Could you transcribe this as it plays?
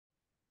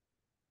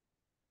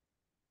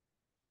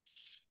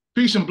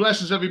Peace and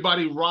blessings,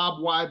 everybody. Rob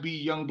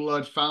YB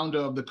Youngblood, founder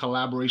of the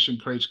Collaboration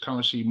Creates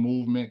Currency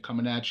movement,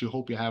 coming at you.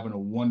 Hope you're having a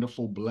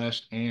wonderful,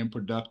 blessed, and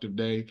productive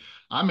day.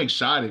 I'm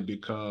excited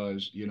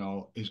because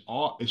it's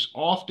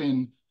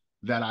often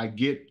that I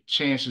get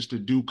chances to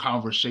do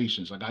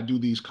conversations. Like I do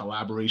these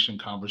collaboration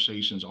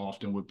conversations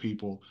often with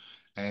people,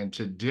 and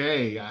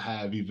today I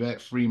have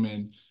Yvette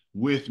Freeman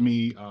with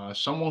me,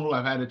 someone who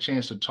I've had a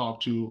chance to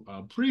talk to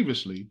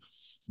previously.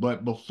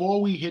 But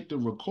before we hit the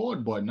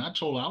record button, I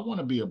told her I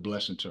want to be a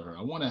blessing to her.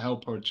 I want to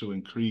help her to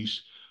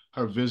increase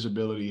her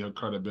visibility, her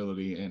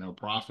credibility, and her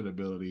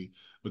profitability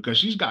because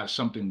she's got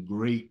something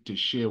great to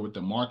share with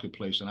the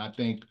marketplace. And I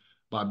think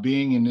by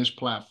being in this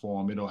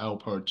platform, it'll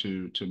help her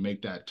to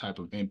make that type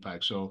of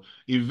impact. So,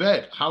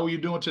 Yvette, how are you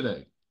doing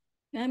today?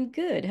 I'm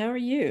good. How are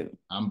you?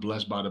 I'm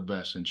blessed by the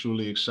best and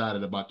truly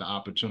excited about the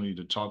opportunity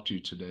to talk to you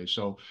today.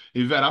 So,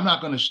 Yvette, I'm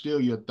not going to steal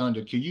your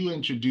thunder. Can you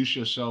introduce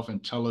yourself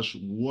and tell us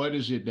what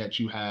is it that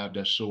you have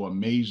that's so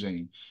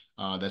amazing,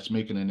 that's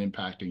making an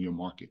impact in your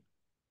market?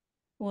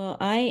 Well,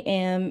 I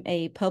am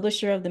a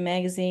publisher of the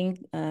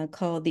magazine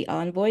called the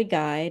ENVOY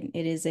Guide.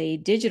 It is a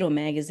digital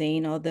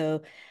magazine,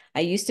 although I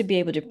used to be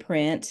able to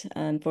print.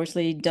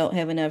 Unfortunately, don't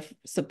have enough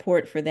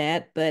support for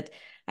that, but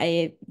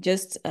I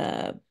just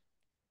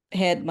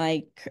had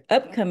my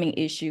upcoming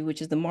issue,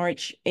 which is the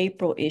March,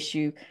 April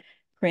issue,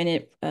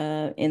 printed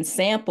in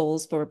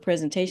samples for a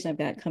presentation I've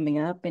got coming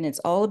up. And it's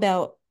all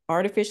about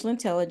artificial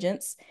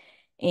intelligence.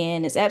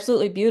 And it's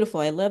absolutely beautiful.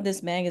 I love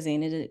this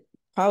magazine. It is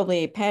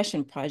probably a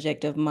passion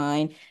project of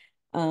mine,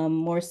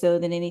 more so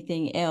than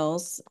anything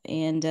else.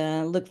 And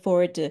look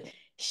forward to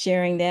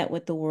sharing that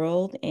with the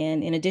world.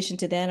 And in addition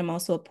to that, I'm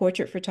also a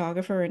portrait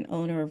photographer and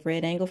owner of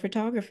Red Angle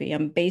Photography.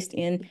 I'm based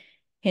in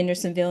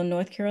Hendersonville,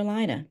 North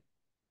Carolina.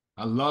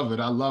 I love it.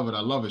 I love it.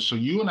 I love it. So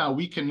you and I,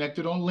 we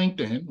connected on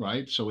LinkedIn,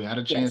 right? So we had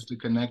a chance Yes. to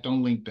connect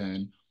on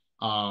LinkedIn.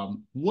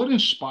 What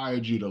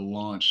inspired you to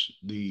launch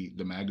the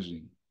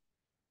magazine?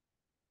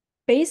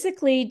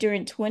 Basically,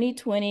 during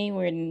 2020,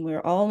 when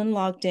we're all in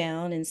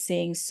lockdown and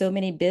seeing so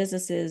many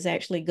businesses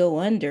actually go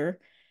under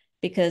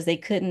because they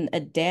couldn't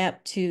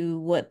adapt to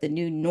what the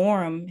new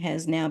norm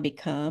has now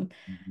become.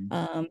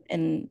 Mhm.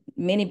 And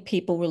many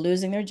people were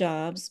losing their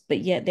jobs, but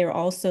yet they're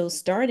also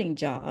starting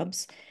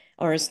jobs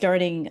or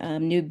starting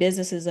new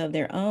businesses of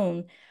their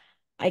own.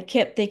 I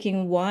kept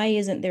thinking, why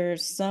isn't there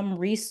some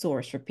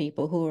resource for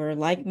people who are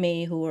like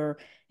me, who are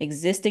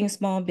existing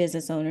small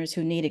business owners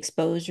who need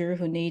exposure,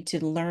 who need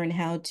to learn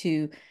how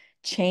to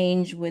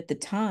change with the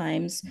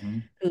times,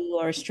 Mhm. who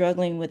are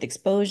struggling with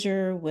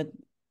exposure, with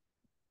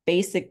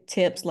basic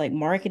tips like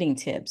marketing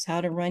tips, how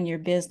to run your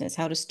business,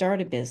 how to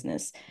start a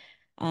business,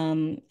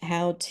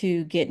 how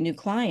to get new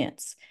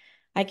clients.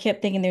 I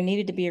kept thinking there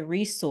needed to be a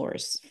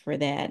resource for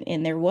that,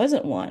 and there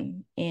wasn't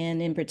one.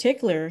 And in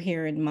particular,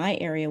 here in my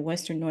area,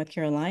 Western North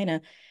Carolina,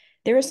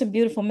 there are some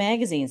beautiful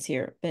magazines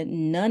here, but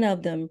none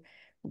of them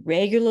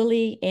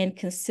regularly and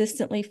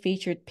consistently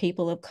featured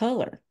people of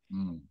color.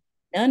 Mm.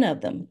 None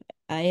of them.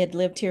 I had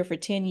lived here for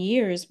 10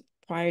 years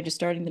prior to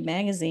starting the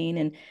magazine,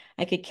 and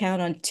I could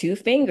count on two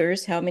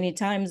fingers how many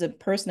times a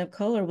person of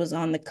color was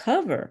on the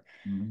cover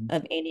Mhm.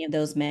 of any of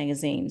those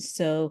magazines.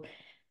 So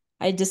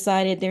I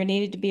decided there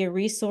needed to be a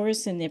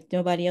resource, and if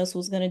nobody else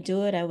was going to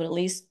do it, I would at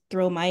least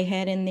throw my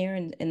hat in there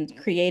and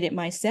create it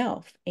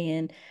myself.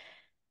 And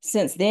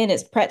since then,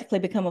 it's practically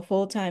become a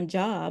full-time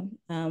job,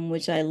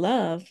 which I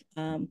love.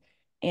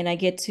 And I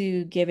get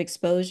to give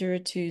exposure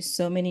to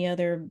so many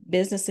other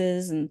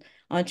businesses and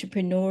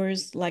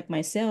entrepreneurs like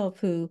myself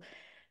who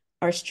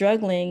are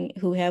struggling,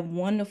 who have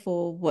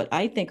wonderful, what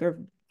I think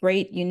are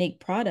great, unique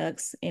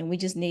products. And we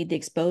just need the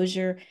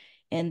exposure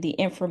and the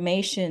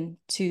information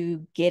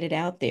to get it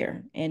out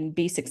there and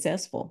be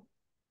successful.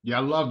 Yeah,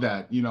 I love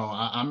that.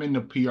 I'm in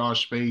the PR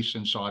space,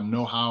 and so I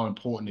know how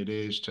important it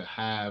is to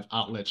have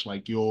outlets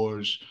like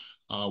yours,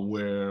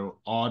 where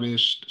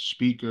artists,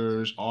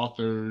 speakers,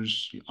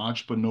 authors,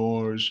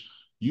 entrepreneurs,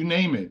 you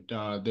name it,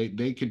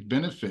 they could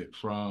benefit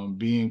from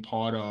being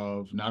part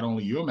of not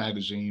only your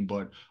magazine,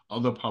 but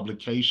other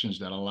publications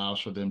that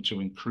allows for them to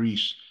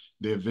increase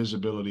their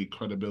visibility,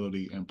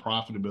 credibility, and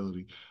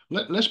profitability.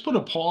 Let's put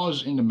a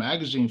pause in the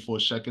magazine for a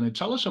second and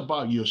tell us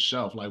about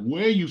yourself. Like,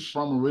 where are you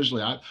from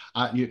originally?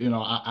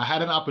 I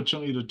had an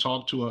opportunity to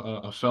talk to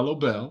a fellow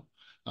Bell,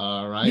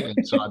 right?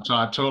 And so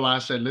I told her, I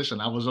said, listen,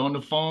 I was on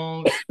the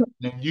phone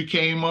and you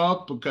came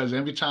up because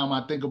every time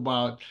I think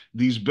about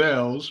these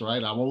bells,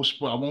 right? I won't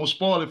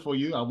spoil it for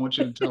you. I want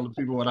you to tell the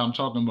people what I'm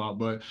talking about.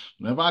 But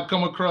whenever I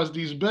come across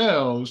these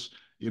bells,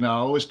 I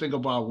always think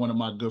about one of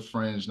my good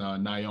friends,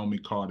 Naomi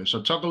Carter.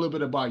 So talk a little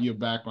bit about your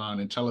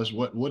background and tell us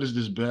what is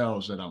this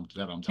bells that I'm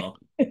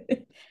talking.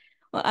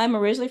 Well, I'm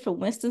originally from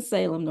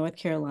Winston-Salem, North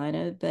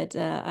Carolina, but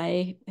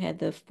I had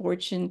the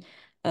fortune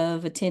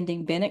of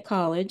attending Bennett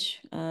College,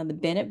 the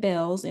Bennett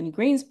Bells in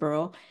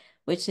Greensboro,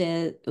 which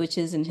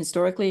is an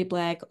historically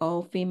Black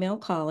all-female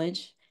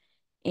college,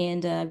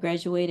 and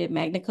graduated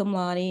magna cum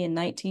laude in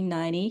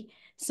 1990.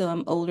 So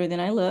I'm older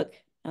than I look.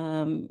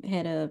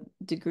 Had a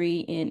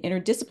degree in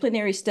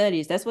interdisciplinary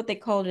studies. That's what they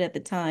called it at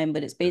the time,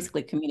 but it's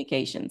basically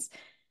communications.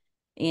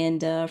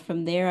 And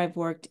from there, I've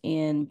worked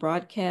in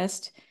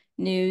broadcast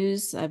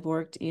news. I've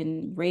worked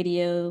in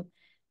radio,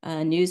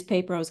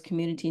 newspaper. I was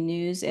community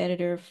news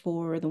editor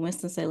for the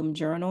Winston-Salem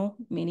Journal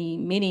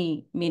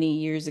many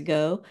years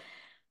ago.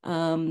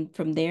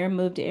 From there,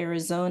 moved to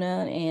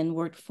Arizona and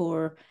worked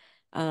for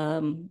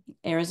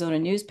Arizona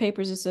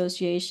Newspapers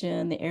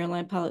Association, the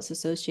Airline Pilots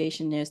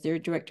Association as their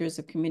directors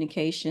of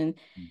communication,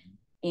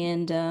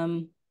 Mhm.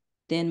 and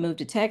then moved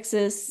to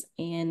Texas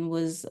and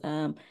was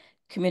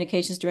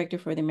communications director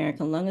for the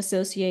American Lung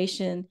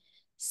Association.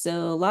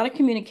 So a lot of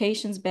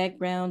communications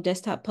background,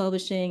 desktop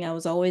publishing. I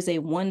was always a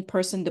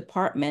one-person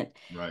department,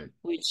 Right.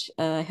 which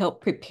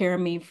helped prepare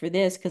me for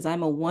this because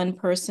I'm a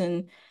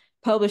one-person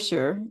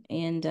publisher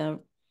and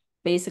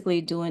basically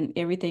doing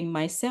everything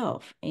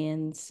myself.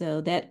 And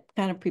so that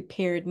kind of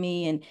prepared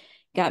me and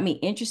got me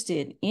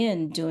interested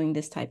in doing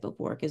this type of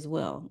work as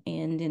well.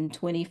 And in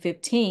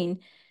 2015,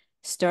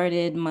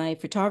 started my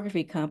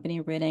photography company,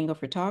 Red Angle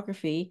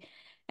Photography.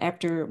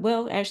 After,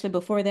 well, actually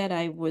before that,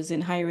 I was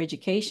in higher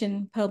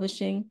education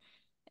publishing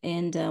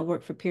and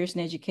worked for Pearson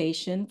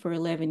Education for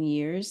 11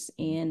 years.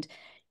 And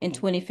in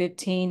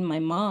 2015, my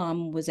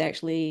mom was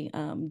actually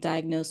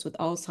diagnosed with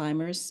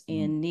Alzheimer's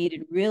Mhm. and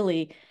needed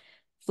really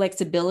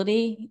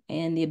flexibility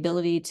and the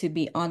ability to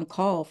be on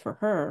call for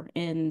her.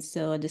 And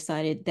so I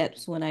decided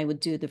that's when I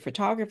would do the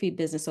photography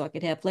business so I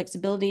could have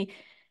flexibility,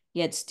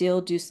 yet still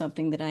do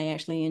something that I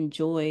actually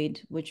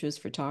enjoyed, which was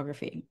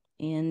photography.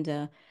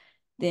 And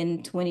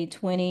then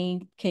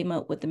 2020 came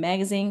up with the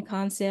magazine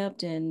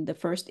concept and the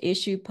first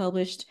issue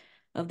published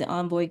of the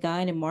Envoy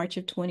Guide in March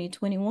of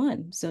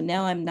 2021. So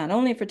now I'm not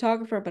only a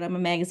photographer, but I'm a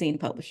magazine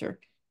publisher.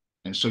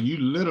 And so you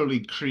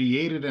literally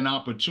created an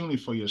opportunity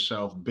for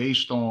yourself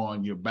based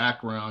on your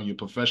background, your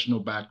professional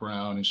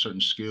background, and certain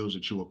skills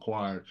that you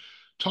acquired.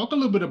 Talk a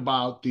little bit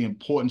about the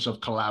importance of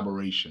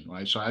collaboration,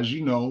 right? So as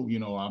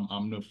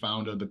I'm the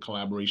founder of the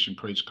Collaboration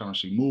Creates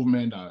Currency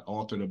movement. I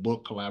authored a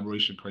book,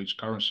 Collaboration Creates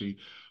Currency.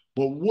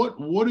 But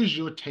what is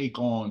your take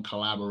on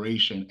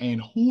collaboration,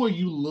 and who are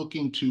you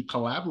looking to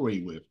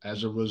collaborate with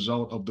as a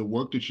result of the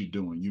work that you're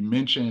doing? You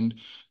mentioned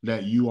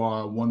that you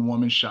are a one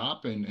woman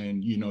shop,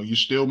 and you're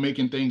still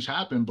making things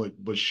happen,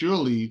 but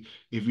surely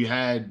if you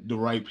had the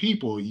right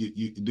people,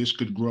 this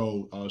could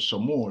grow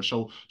some more.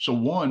 So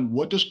one,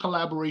 what does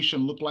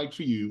collaboration look like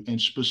for you, and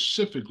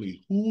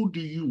specifically who do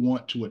you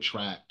want to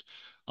attract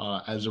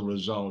as a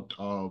result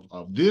of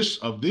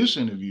this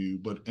interview,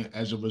 but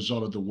as a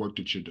result of the work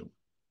that you're doing?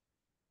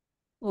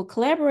 Well,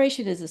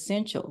 collaboration is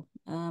essential.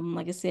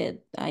 Like I said,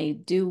 I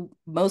do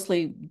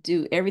mostly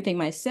do everything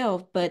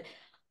myself, but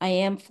I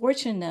am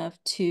fortunate enough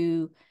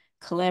to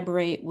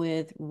collaborate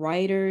with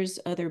writers,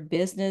 other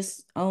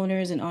business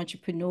owners, and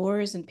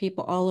entrepreneurs, and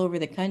people all over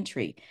the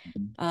country.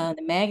 Mhm.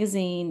 The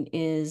magazine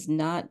is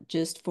not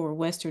just for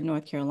Western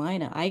North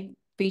Carolina. I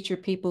feature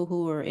people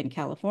who are in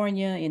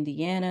California,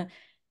 Indiana,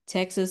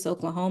 Texas,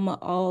 Oklahoma,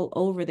 all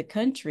over the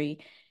country.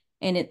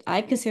 And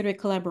I consider it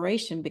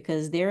collaboration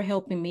because they're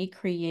helping me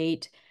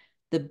create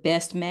the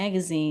best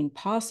magazine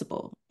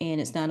possible. And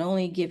it's not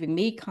only giving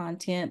me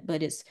content,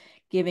 but it's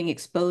giving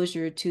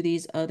exposure to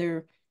these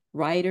other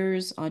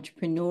writers,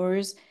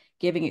 entrepreneurs,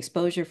 giving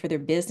exposure for their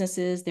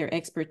businesses, their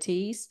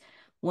expertise.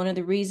 One of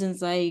the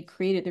reasons I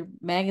created the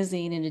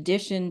magazine, in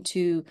addition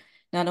to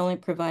not only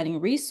providing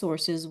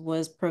resources,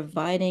 was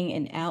providing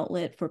an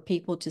outlet for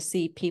people to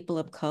see people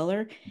of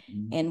color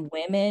Mhm. and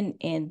women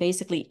and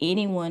basically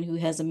anyone who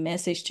has a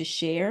message to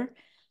share,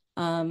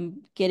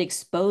 get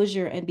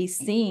exposure and be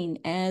seen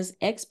as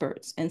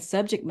experts and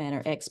subject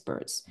matter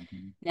experts.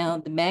 Mhm. Now,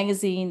 the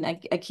magazine, I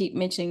keep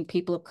mentioning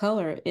people of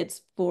color,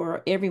 it's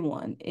for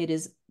everyone. It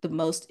is the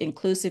most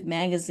inclusive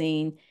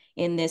magazine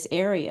in this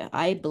area,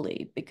 I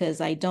believe,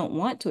 because I don't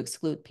want to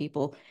exclude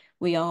people.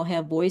 We all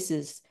have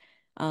voices.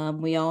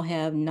 We all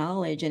have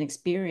knowledge and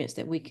experience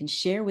that we can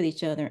share with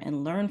each other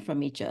and learn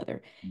from each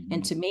other.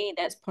 And Mhm. to me,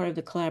 that's part of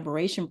the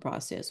collaboration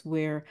process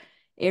where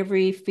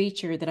every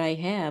feature that I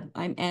have,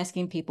 I'm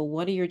asking people,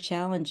 what are your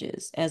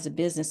challenges as a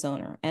business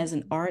owner, as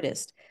an Mhm.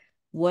 artist?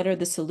 What are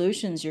the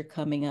solutions you're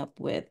coming up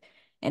with?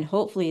 And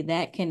hopefully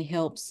that can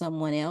help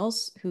someone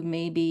else who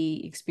may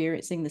be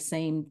experiencing the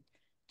same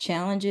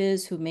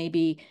challenges, who may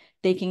be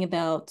thinking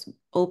about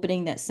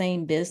opening that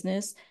same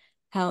business,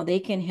 how they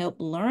can help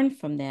learn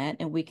from that.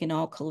 And we can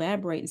all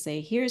collaborate and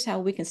say, here's how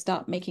we can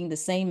stop making the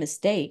same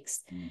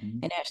mistakes Mhm.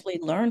 and actually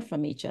learn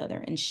from each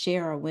other and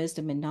share our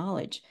wisdom and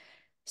knowledge.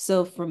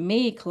 So for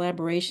me,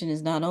 collaboration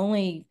is not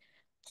only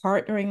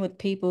partnering with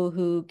people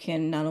who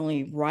can not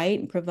only write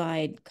and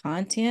provide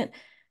content,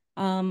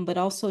 but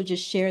also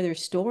just share their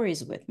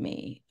stories with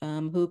me,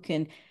 who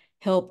can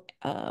help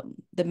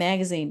the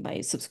magazine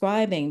by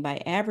subscribing,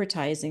 by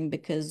advertising,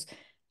 because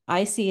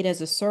I see it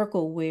as a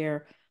circle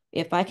where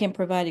if I can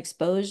provide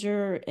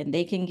exposure and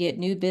they can get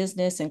new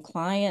business and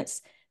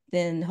clients,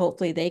 then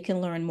hopefully they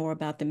can learn more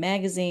about the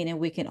magazine and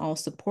we can all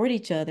support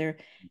each other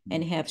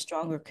and Mhm. have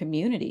stronger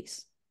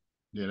communities.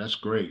 Yeah, that's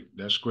great.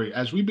 That's great.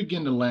 As we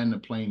begin to land the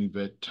plane,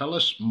 Yvette, tell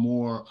us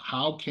more.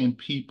 How can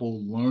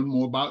people learn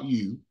more about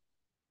you,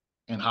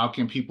 and how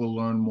can people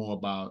learn more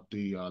about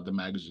the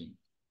magazine?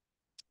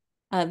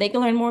 They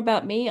can learn more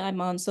about me.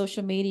 I'm on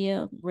social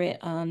media,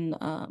 on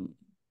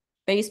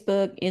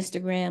Facebook,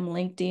 Instagram,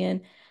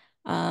 LinkedIn,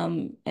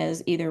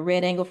 as either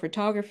Red Angle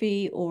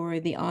Photography or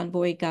the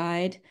Envoy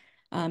Guide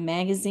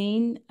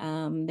magazine.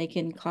 They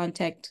can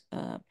contact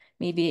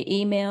me via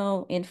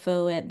email,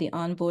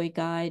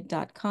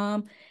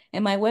 info@theenvoyguide.com.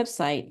 And my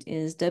website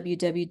is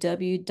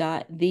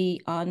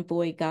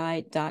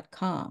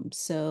www.theenvoyguide.com.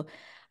 So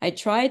I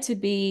try to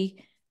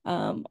be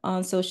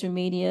on social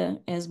media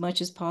as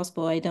much as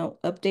possible. I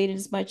don't update it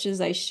as much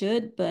as I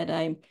should, but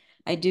I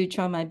do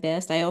try my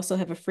best. I also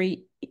have a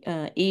free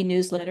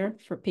e-newsletter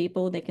for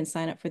people. They can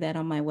sign up for that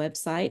on my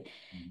website.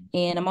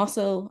 And I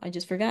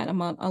just forgot, I'm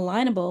on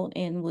Alignable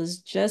and was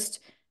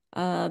just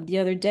the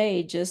other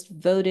day, just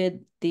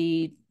voted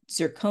the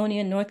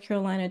Zirconia, North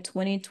Carolina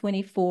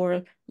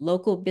 2024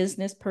 Local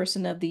Business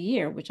Person of the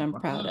Year, which I'm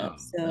proud of. Wow,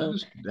 So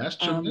that's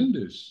um,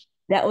 tremendous.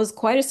 that was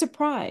quite a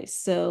surprise.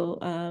 So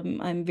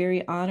I'm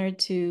very honored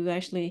to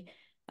actually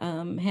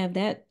have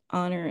that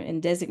honor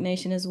and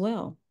designation as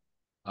well.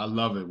 I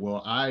love it.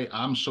 Well,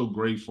 I'm so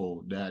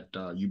grateful that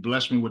you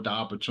blessed me with the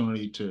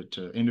opportunity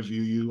to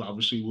interview you.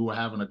 Obviously, we were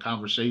having a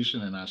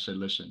conversation, and I said,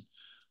 "Listen,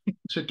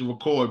 let's hit the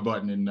record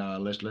button and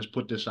let's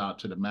put this out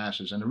to the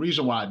masses." And the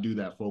reason why I do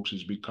that, folks,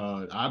 is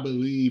because I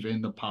believe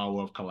in the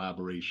power of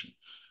collaboration.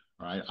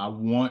 Right? I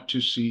want to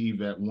see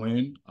Yvette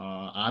win.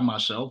 I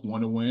myself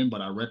want to win,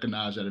 but I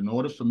recognize that in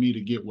order for me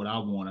to get what I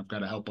want, I've got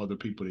to help other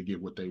people to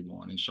get what they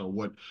want. And so,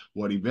 what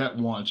Yvette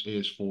wants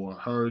is for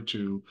her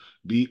to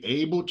be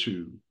able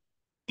to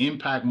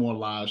impact more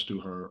lives through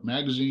her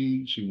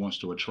magazine. She wants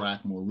to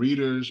attract more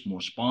readers,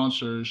 more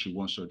sponsors. She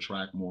wants to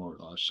attract more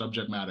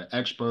subject matter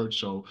experts.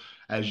 So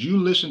as you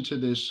listen to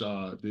this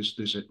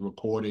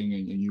recording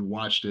and you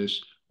watch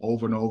this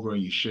over and over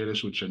and you share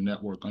this with your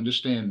network,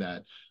 understand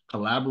that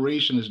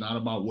collaboration is not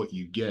about what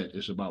you get;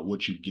 it's about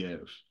what you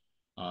give.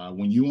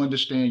 When you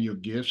understand your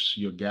gifts,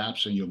 your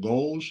gaps, and your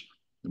goals,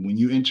 and when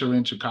you enter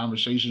into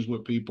conversations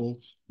with people,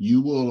 you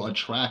will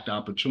attract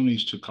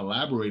opportunities to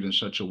collaborate in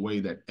such a way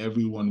that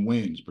everyone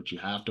wins, but you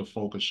have to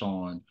focus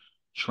on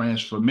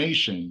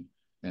transformation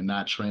and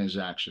not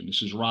transaction.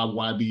 This is Rob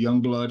YB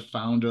Youngblood,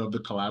 founder of the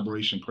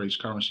Collaboration Creates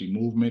Currency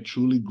movement.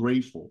 Truly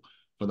grateful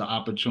for the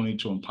opportunity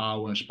to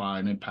empower, inspire,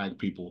 and impact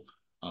people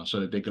so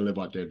that they can live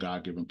out their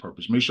God-given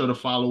purpose. Make sure to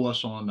follow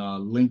us on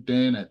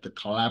LinkedIn at the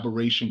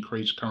Collaboration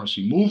Creates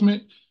Currency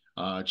movement.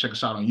 Check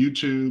us out on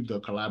YouTube, the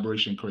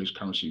Collaboration Creates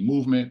Currency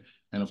movement.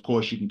 And of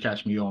course, you can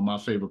catch me on my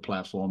favorite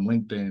platform,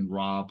 LinkedIn,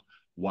 Rob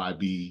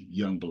YB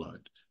Youngblood.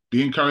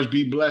 Be encouraged,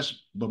 be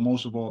blessed, but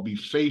most of all, be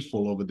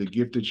faithful over the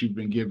gift that you've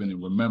been given.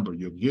 And remember,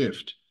 your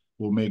gift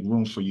will make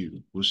room for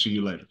you. We'll see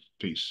you later.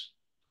 Peace.